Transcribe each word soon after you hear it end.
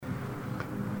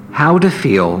How to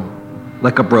feel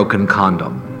like a broken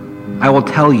condom. I will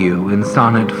tell you in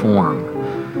sonnet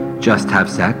form. Just have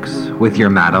sex with your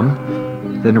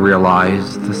madam, then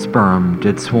realize the sperm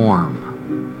did swarm.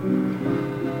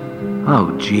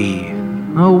 Oh gee,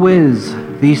 oh whiz,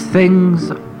 these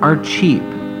things are cheap.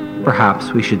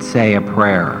 Perhaps we should say a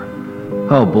prayer.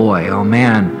 Oh boy, oh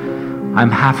man, I'm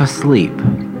half asleep,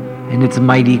 and it's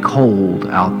mighty cold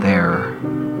out there.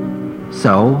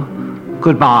 So,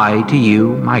 goodbye to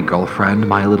you, my girlfriend,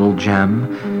 my little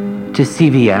gem. To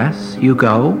CVS you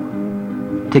go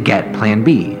to get Plan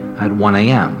B at 1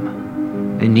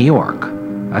 a.m. in New York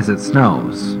as it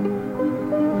snows.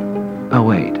 Oh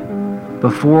wait,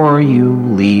 before you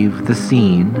leave the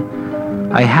scene,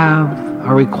 I have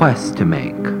a request to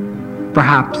make.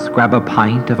 Perhaps grab a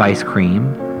pint of ice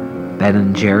cream,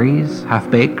 Ben & Jerry's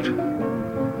half-baked.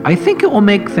 I think it will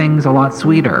make things a lot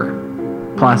sweeter.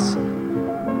 Plus,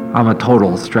 I'm a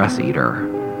total stress eater.